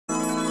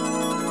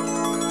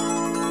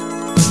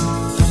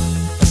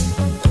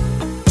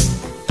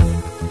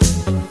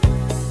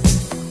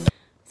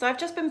So I've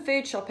just been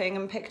food shopping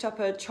and picked up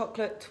a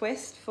chocolate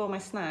twist for my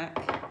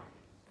snack.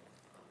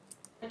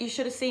 You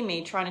should have seen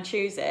me trying to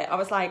choose it. I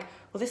was like,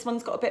 well, this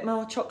one's got a bit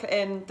more chocolate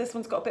in, this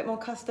one's got a bit more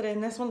custard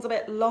in, this one's a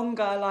bit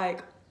longer,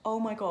 like, oh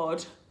my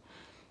God.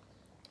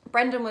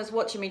 Brendan was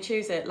watching me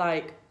choose it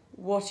like,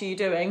 what are you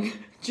doing?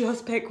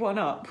 Just pick one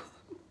up.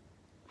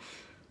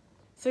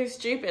 So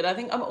stupid. I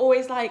think I'm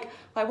always like,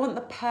 I want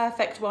the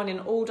perfect one in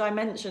all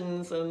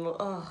dimensions and,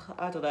 oh,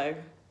 I don't know.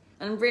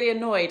 And I'm really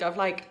annoyed. I've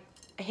like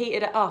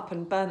heated it up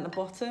and burnt the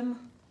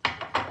bottom.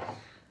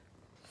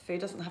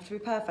 Food doesn't have to be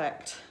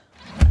perfect.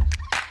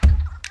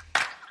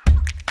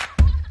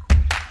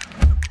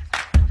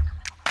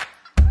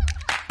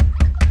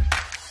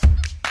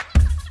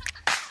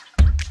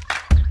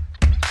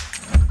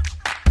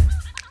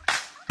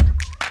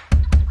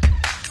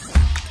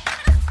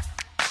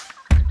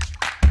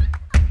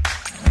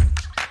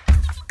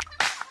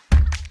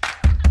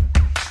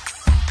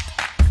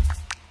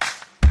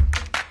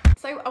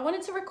 I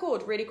wanted to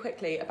record really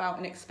quickly about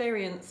an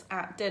experience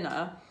at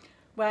dinner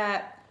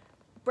where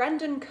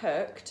Brendan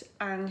cooked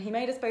and he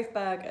made us both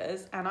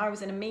burgers, and I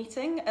was in a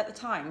meeting at the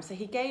time, so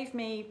he gave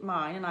me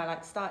mine and I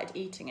like started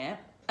eating it,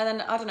 and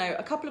then I don't know,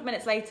 a couple of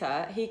minutes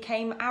later he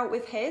came out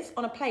with his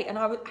on a plate and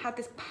I had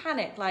this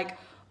panic like,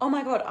 oh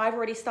my God, I've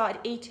already started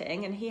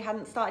eating and he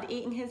hadn't started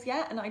eating his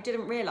yet, and I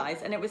didn't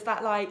realise, and it was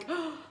that like,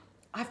 oh,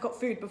 I've got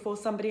food before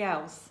somebody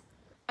else,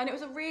 and it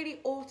was a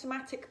really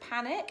automatic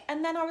panic.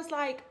 And then I was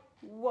like,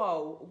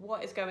 whoa,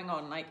 what is going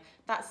on? Like,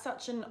 that's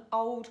such an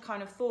old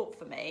kind of thought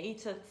for me,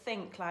 to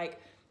think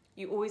like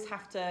you always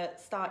have to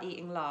start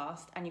eating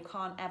last and you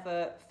can't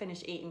ever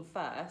finish eating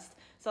first.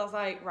 So I was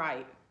like,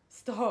 right,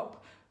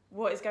 stop.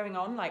 What is going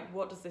on? Like,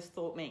 what does this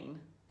thought mean?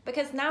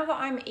 Because now that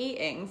I'm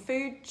eating,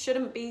 food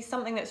shouldn't be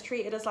something that's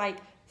treated as like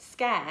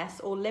scarce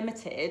or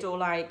limited, or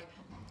like,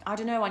 I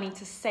don't know, I need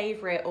to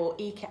savor it or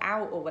eke it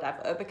out or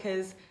whatever,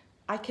 because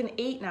I can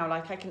eat now,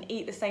 like I can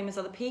eat the same as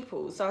other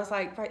people. So I was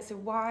like, right, so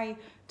why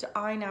do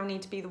I now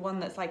need to be the one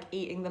that's like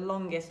eating the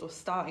longest or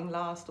starting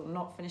last or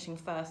not finishing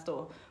first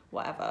or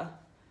whatever?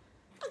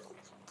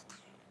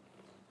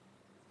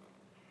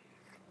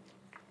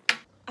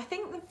 I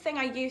think the thing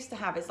I used to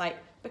have is like,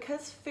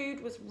 because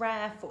food was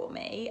rare for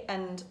me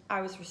and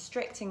I was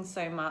restricting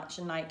so much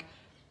and like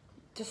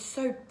just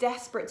so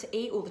desperate to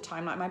eat all the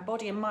time, like my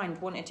body and mind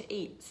wanted to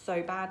eat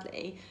so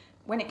badly.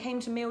 When it came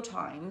to meal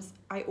times,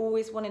 I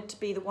always wanted to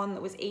be the one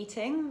that was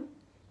eating.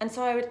 And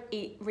so I would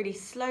eat really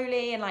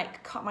slowly and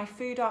like cut my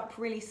food up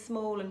really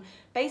small and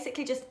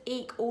basically just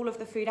eke all of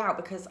the food out,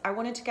 because I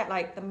wanted to get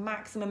like the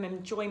maximum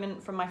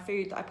enjoyment from my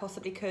food that I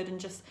possibly could, and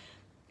just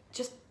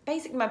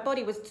basically my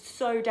body was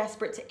so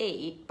desperate to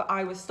eat, but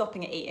I was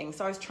stopping at eating.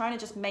 So I was trying to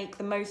just make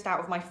the most out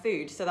of my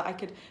food so that I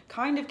could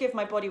kind of give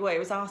my body what it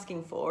was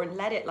asking for and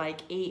let it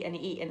like eat and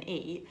eat and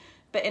eat,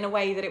 but in a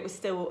way that it was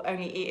still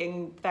only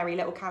eating very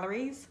little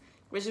calories,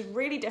 which is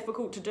really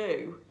difficult to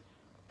do.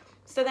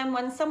 So then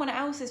when someone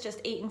else is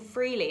just eating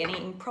freely and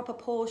eating proper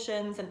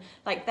portions and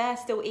like they're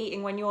still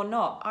eating when you're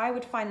not, I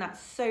would find that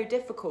so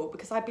difficult,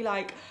 because I'd be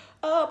like,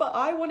 oh, but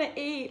I want to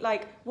eat.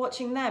 Like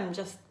watching them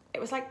just,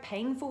 it was like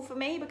painful for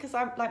me, because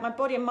I'm like, my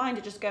body and mind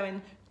are just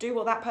going, do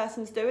what that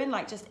person's doing,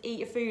 like just eat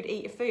your food,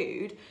 eat your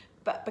food.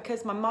 But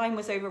because my mind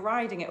was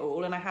overriding it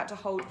all and I had to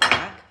hold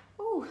back,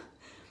 ooh,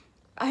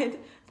 I'd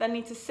then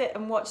need to sit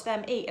and watch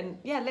them eat. And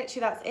yeah,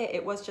 literally that's it.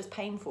 It was just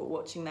painful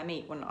watching them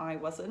eat when I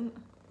wasn't.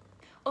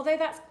 Although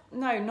that's,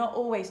 no, not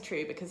always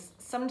true, because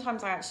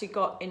sometimes I actually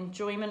got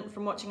enjoyment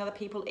from watching other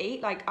people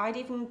eat. Like I'd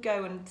even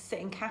go and sit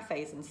in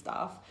cafes and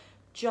stuff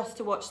just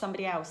to watch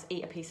somebody else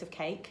eat a piece of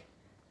cake.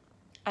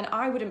 And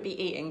I wouldn't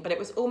be eating, but it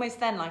was almost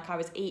then like I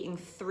was eating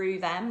through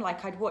them.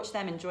 Like I'd watch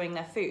them enjoying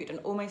their food and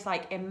almost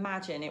like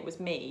imagine it was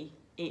me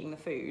eating the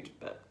food,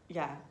 but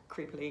yeah,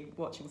 creepily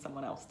watching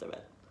someone else do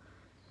it.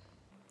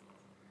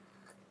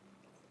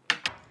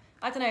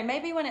 I don't know,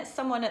 maybe when it's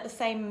someone at the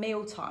same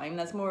meal time,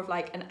 there's more of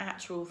like an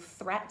actual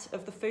threat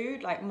of the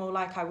food, like more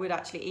like I would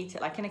actually eat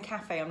it. Like in a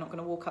cafe, I'm not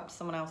gonna walk up to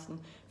someone else and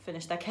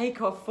finish their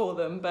cake off for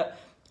them, but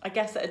I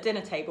guess at a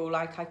dinner table,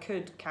 like I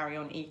could carry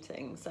on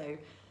eating. So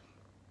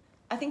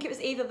I think it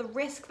was either the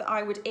risk that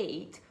I would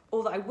eat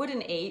or that I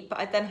wouldn't eat, but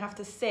I'd then have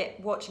to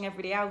sit watching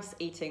everybody else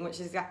eating, which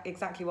is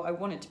exactly what I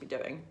wanted to be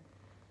doing.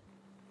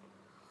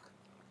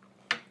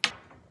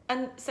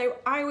 And so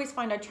I always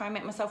find I'd try and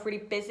make myself really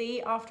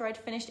busy after I'd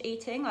finished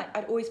eating. Like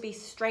I'd always be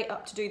straight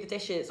up to do the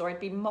dishes, or I'd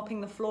be mopping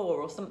the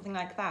floor or something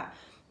like that.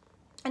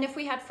 And if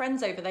we had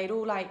friends over, they'd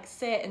all like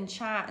sit and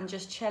chat and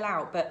just chill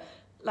out. But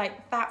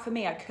like that for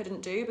me, I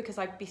couldn't do, because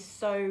I'd be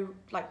so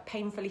like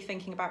painfully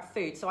thinking about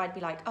food. So I'd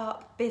be like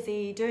up,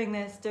 busy, doing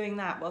this, doing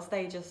that, whilst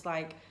they just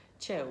like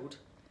chilled.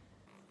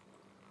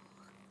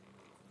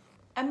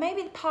 And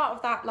maybe part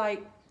of that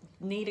like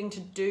needing to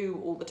do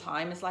all the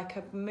time is like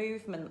a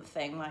movement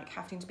thing, like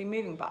having to be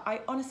moving. But I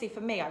honestly, for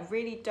me, I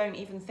really don't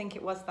even think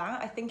it was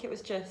that. I think it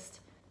was just,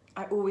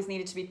 I always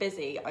needed to be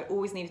busy. I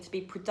always needed to be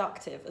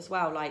productive as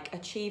well, like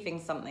achieving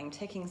something,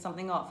 ticking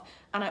something off.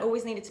 And I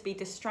always needed to be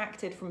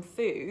distracted from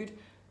food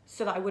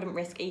so that I wouldn't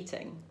risk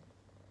eating.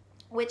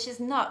 which is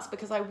nuts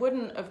because I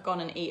wouldn't have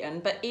gone and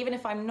eaten. But even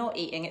if I'm not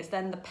eating, it's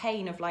then the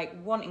pain of like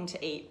wanting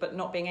to eat but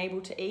not being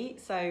able to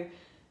eat. So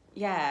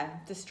yeah,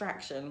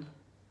 distraction.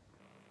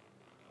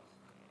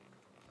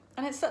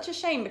 And it's such a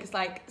shame because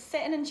like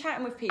sitting and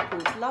chatting with people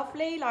is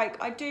lovely.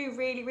 Like I do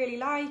really, really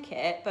like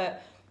it.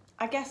 But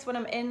I guess when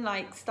I'm in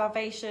like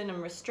starvation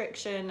and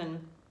restriction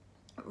and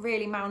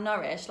really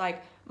malnourished,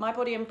 like my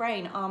body and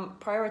brain aren't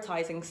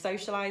prioritizing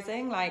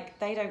socializing. Like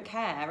they don't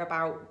care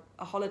about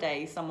a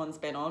holiday someone's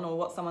been on or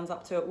what someone's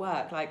up to at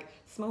work. Like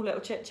small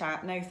little chit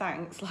chat, no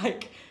thanks.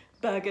 Like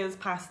burgers,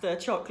 pasta,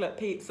 chocolate,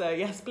 pizza,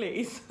 yes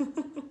please.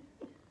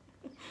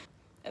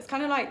 It's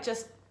kind of like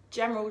just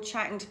general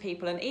chatting to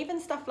people, and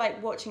even stuff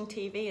like watching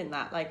TV and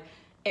that, like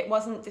it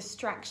wasn't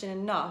distraction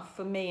enough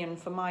for me and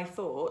for my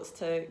thoughts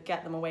to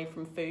get them away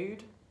from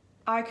food.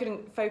 I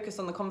couldn't focus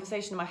on the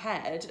conversation in my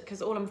head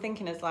because all I'm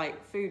thinking is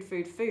like food,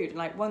 food, food. And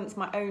like once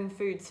my own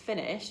food's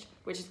finished,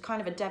 which is kind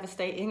of a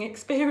devastating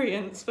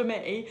experience for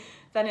me,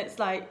 then it's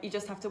like you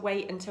just have to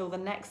wait until the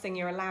next thing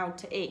you're allowed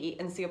to eat.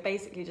 And so you're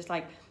basically just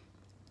like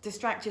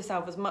distract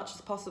yourself as much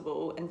as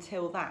possible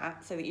until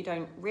that, so that you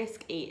don't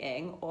risk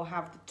eating or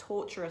have the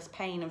torturous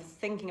pain of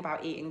thinking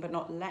about eating but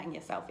not letting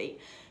yourself eat.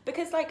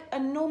 Because like a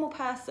normal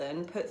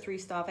person put through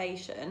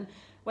starvation,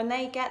 when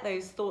they get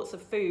those thoughts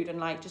of food and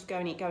like just go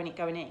and eat, go and eat,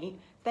 go and eat,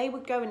 they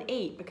would go and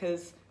eat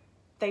because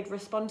they'd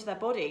respond to their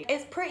body.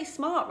 It's pretty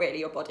smart really,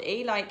 your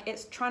body, like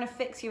it's trying to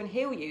fix you and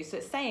heal you, so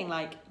it's saying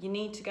like you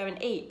need to go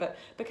and eat. But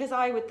because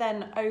I would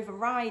then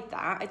override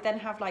that, I'd then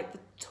have like the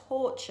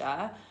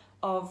torture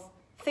of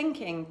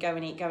thinking go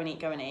and eat, go and eat,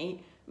 go and eat,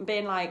 and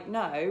being like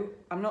no,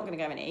 I'm not going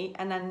to go and eat,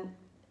 and then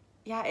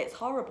yeah, it's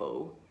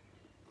horrible.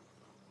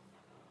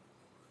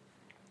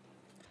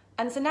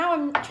 And so now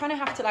I'm trying to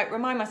have to like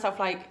remind myself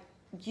like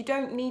you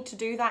don't need to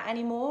do that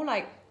anymore.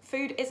 Like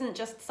food isn't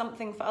just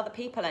something for other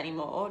people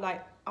anymore,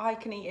 like I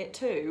can eat it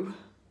too.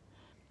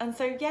 And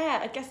so yeah,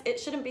 I guess it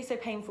shouldn't be so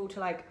painful to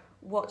like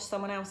watch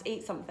someone else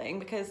eat something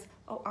because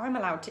oh, I'm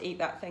allowed to eat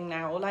that thing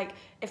now. Or like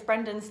if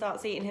Brendan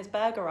starts eating his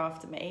burger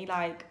after me,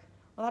 like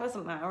well, that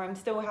doesn't matter, I'm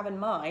still having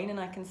mine and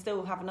I can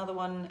still have another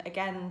one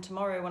again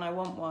tomorrow when I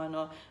want one,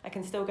 or I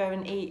can still go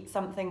and eat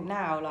something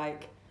now.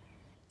 Like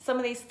some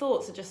of these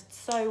thoughts are just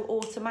so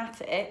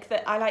automatic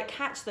that I like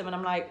catch them and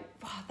I'm like,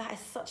 wow, that is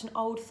such an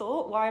old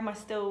thought, why am I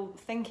still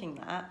thinking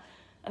that?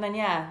 And then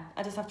yeah,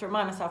 I just have to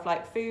remind myself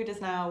like food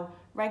is now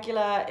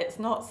regular, it's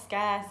not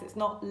scarce, it's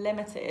not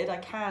limited. I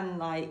can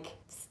like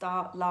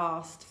start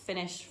last,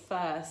 finish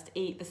first,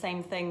 eat the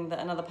same thing that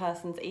another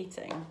person's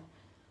eating.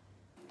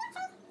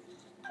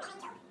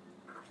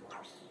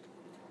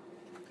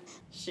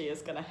 She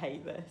is gonna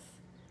hate this.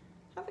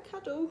 Have a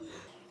cuddle.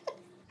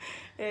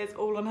 It's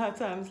all on her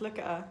terms, look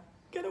at her.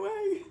 Get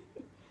away.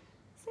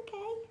 It's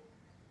okay.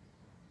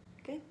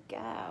 Good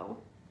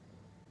girl.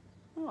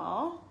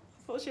 Aw,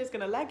 I thought she was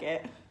gonna leg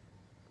it.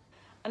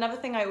 Another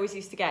thing I always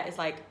used to get is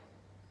like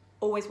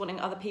always wanting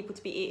other people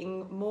to be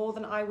eating more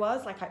than I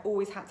was. Like I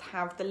always had to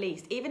have the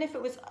least. Even if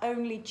it was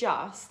only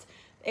just,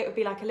 it would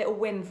be like a little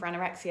win for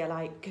anorexia,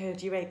 like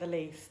good, you ate the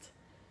least.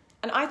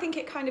 And I think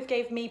it kind of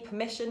gave me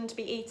permission to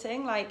be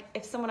eating. Like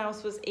if someone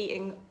else was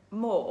eating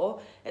more,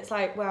 it's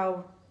like,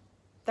 well,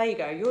 there you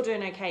go, you're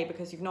doing okay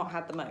because you've not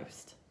had the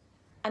most.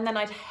 And then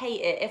I'd hate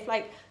it if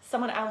like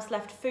someone else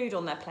left food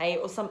on their plate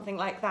or something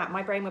like that.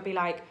 My brain would be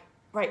like,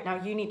 right,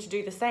 now you need to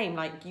do the same.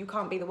 Like you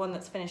can't be the one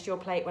that's finished your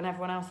plate when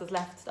everyone else has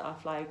left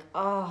stuff. Like,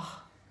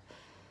 oh.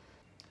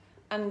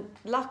 And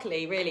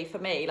luckily, really, for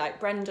me, like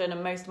Brendan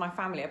and most of my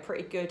family are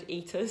pretty good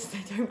eaters.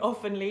 They don't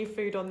often leave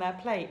food on their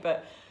plate,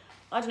 but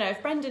I don't know,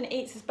 if Brendan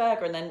eats his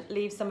burger and then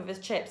leaves some of his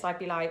chips, I'd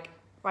be like,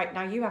 right,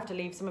 now you have to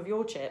leave some of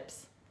your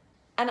chips.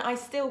 And I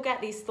still get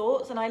these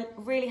thoughts and I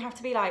really have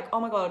to be like, oh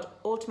my God,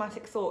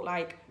 automatic thought,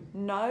 like,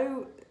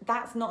 no,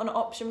 that's not an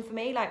option for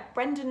me. Like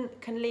Brendan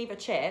can leave a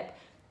chip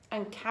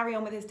and carry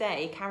on with his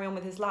day, carry on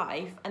with his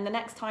life. And the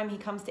next time he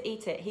comes to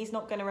eat it, he's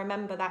not gonna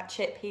remember that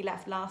chip he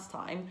left last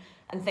time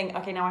and think,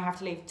 okay, now I have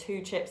to leave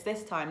 2 chips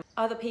this time.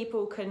 Other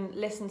people can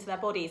listen to their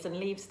bodies and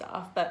leave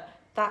stuff, but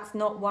that's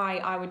not why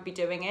I would be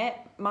doing it.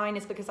 Mine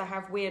is because I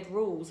have weird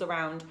rules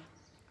around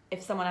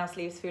if someone else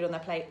leaves food on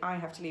their plate, I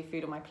have to leave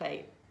food on my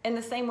plate. In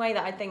the same way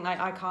that I think like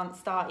I can't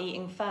start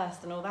eating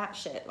first and all that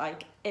shit,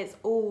 like it's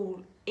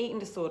all eating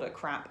disorder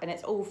crap and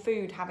it's all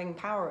food having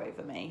power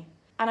over me.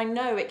 And I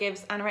know it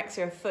gives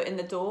anorexia a foot in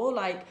the door.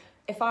 Like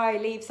if I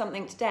leave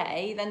something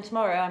today, then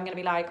tomorrow I'm gonna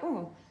be like,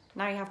 oh,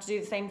 now you have to do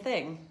the same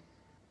thing.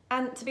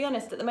 And to be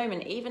honest, at the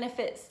moment, even if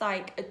it's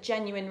like a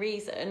genuine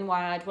reason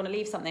why I'd want to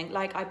leave something,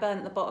 like I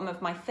burnt the bottom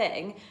of my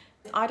thing,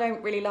 I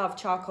don't really love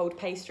charcoaled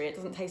pastry. It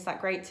doesn't taste that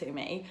great to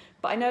me.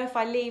 But I know if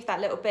I leave that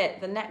little bit,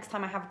 the next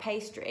time I have a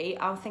pastry,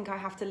 I'll think I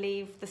have to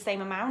leave the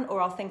same amount, or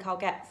I'll think I'll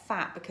get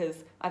fat because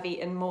I've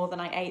eaten more than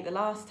I ate the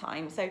last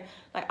time. So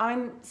like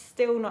I'm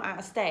still not at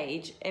a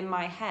stage in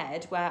my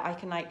head where I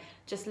can like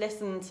just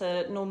listen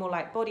to normal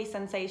like body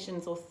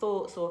sensations or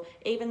thoughts or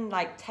even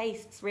like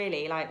tastes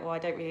really. Like, well, I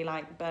don't really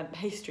like burnt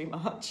pastry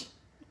much.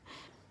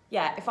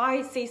 yeah, if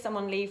I see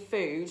someone leave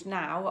food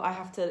now, I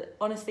have to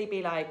honestly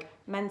be like,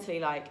 mentally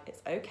like,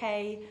 it's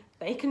okay,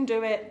 they can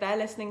do it, they're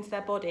listening to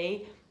their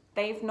body.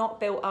 They've not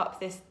built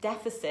up this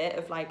deficit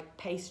of like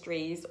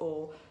pastries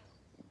or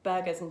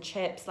burgers and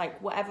chips,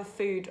 like whatever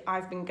food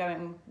I've been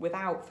going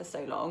without for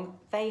so long,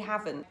 they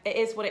haven't. It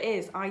is what it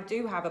is. I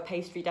do have a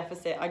pastry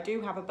deficit. I do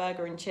have a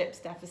burger and chips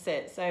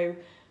deficit. So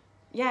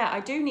yeah,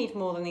 I do need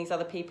more than these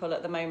other people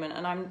at the moment,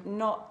 and I'm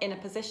not in a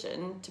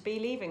position to be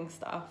leaving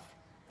stuff.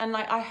 And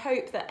like, I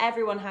hope that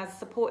everyone has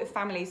supportive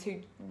families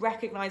who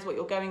recognize what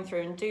you're going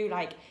through and do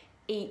like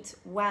eat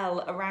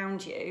well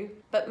around you,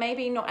 but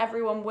maybe not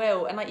everyone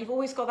will. And like, you've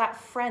always got that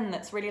friend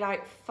that's really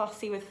like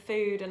fussy with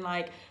food and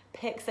like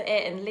picks at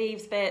it and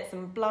leaves bits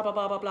and blah blah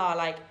blah blah blah.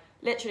 Like,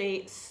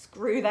 literally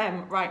screw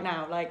them right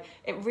now. Like,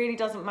 it really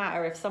doesn't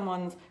matter if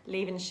someone's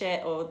leaving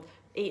shit or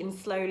eating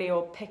slowly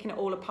or picking it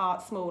all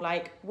apart small,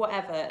 like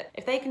whatever.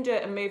 If they can do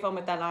it and move on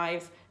with their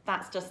lives,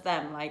 that's just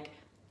them. Like,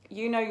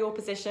 you know your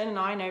position and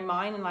I know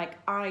mine, and like,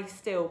 I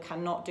still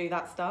cannot do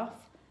that stuff.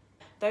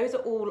 Those are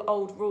all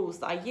old rules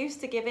that I used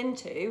to give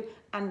into,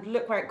 and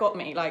look where it got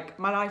me. Like,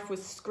 my life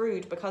was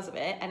screwed because of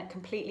it, and it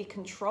completely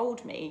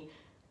controlled me.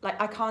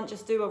 Like, I can't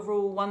just do a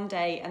rule one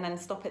day and then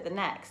stop it the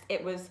next.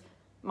 It was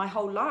my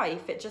whole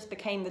life. It just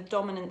became the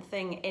dominant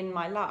thing in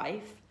my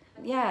life.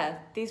 Yeah,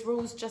 these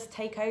rules just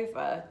take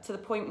over to the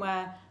point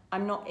where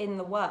I'm not in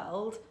the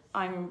world.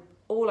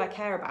 All I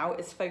care about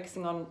is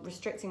focusing on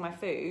restricting my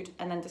food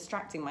and then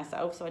distracting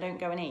myself so I don't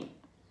go and eat.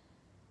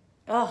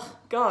 Oh,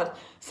 God.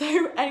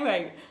 So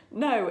anyway,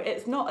 no,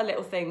 it's not a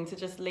little thing to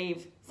just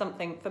leave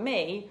something, for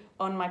me,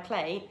 on my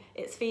plate.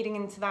 It's feeding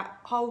into that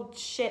whole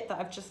shit that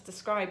I've just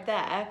described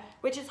there,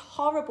 which is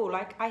horrible.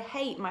 Like, I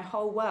hate my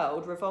whole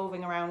world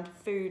revolving around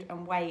food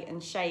and weight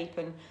and shape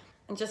and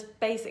just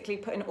basically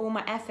putting all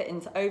my effort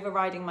into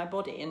overriding my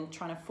body and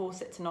trying to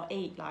force it to not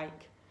eat.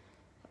 Like,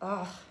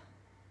 ugh.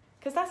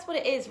 Because that's what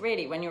it is,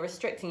 really, when you're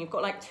restricting. You've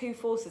got like two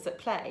forces at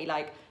play,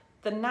 like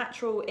the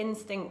natural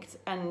instinct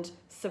and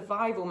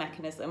survival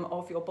mechanism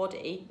of your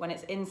body when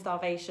it's in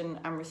starvation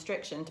and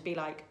restriction to be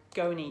like,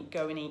 go and eat,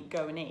 go and eat,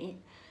 go and eat.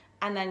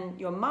 And then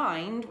your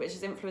mind, which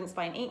is influenced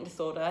by an eating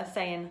disorder,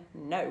 saying,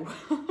 no,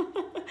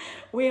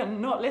 we are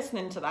not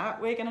listening to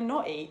that, we're gonna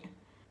not eat.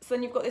 So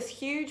then you've got this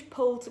huge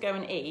pull to go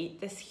and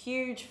eat, this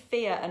huge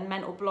fear and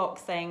mental block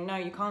saying, no,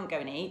 you can't go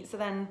and eat. So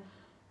then,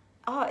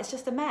 it's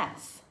just a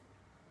mess.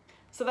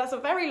 So that's a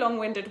very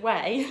long-winded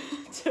way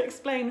to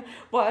explain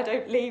why I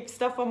don't leave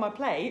stuff on my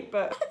plate,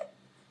 but...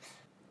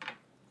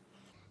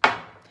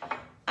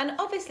 And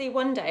obviously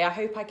one day I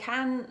hope I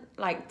can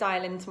like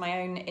dial into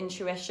my own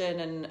intuition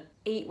and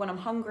eat when I'm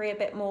hungry a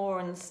bit more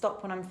and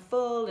stop when I'm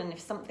full, and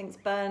if something's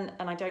burnt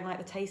and I don't like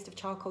the taste of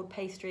charcoal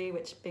pastry,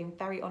 which, being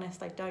very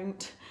honest, I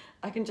don't,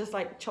 I can just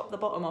like chop the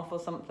bottom off or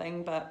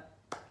something. But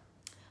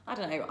I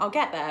don't know, I'll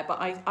get there, but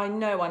I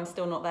know I'm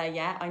still not there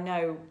yet. I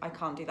know I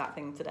can't do that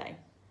thing today.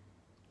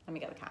 Let me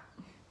get the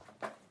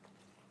cat.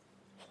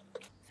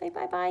 Say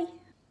bye-bye.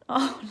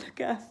 Oh,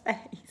 look at her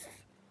face.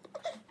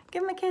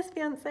 Give him a kiss,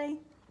 Beyonce.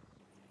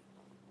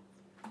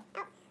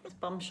 It's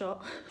bum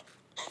shot.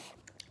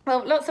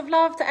 Well, lots of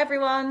love to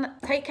everyone.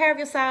 Take care of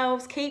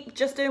yourselves. Keep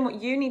just doing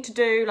what you need to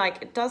do.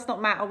 Like, it does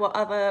not matter what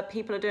other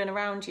people are doing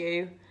around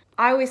you.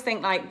 I always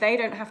think like they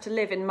don't have to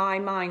live in my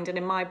mind and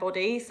in my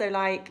body. So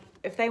like,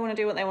 if they want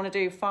to do what they want to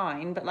do,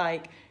 fine. But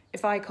like,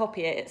 if I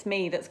copy it, it's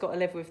me that's got to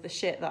live with the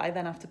shit that I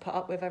then have to put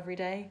up with every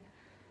day.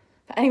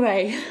 But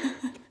anyway.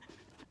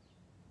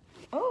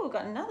 Oh,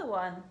 got another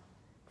one.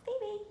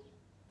 Phoebe.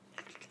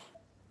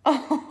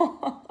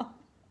 Oh,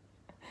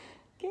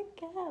 good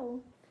girl.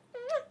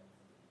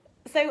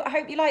 So I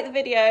hope you like the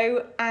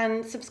video,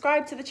 and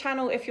subscribe to the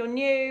channel if you're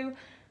new.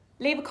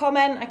 Leave a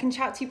comment, I can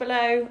chat to you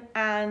below,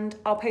 and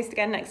I'll post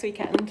again next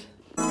weekend.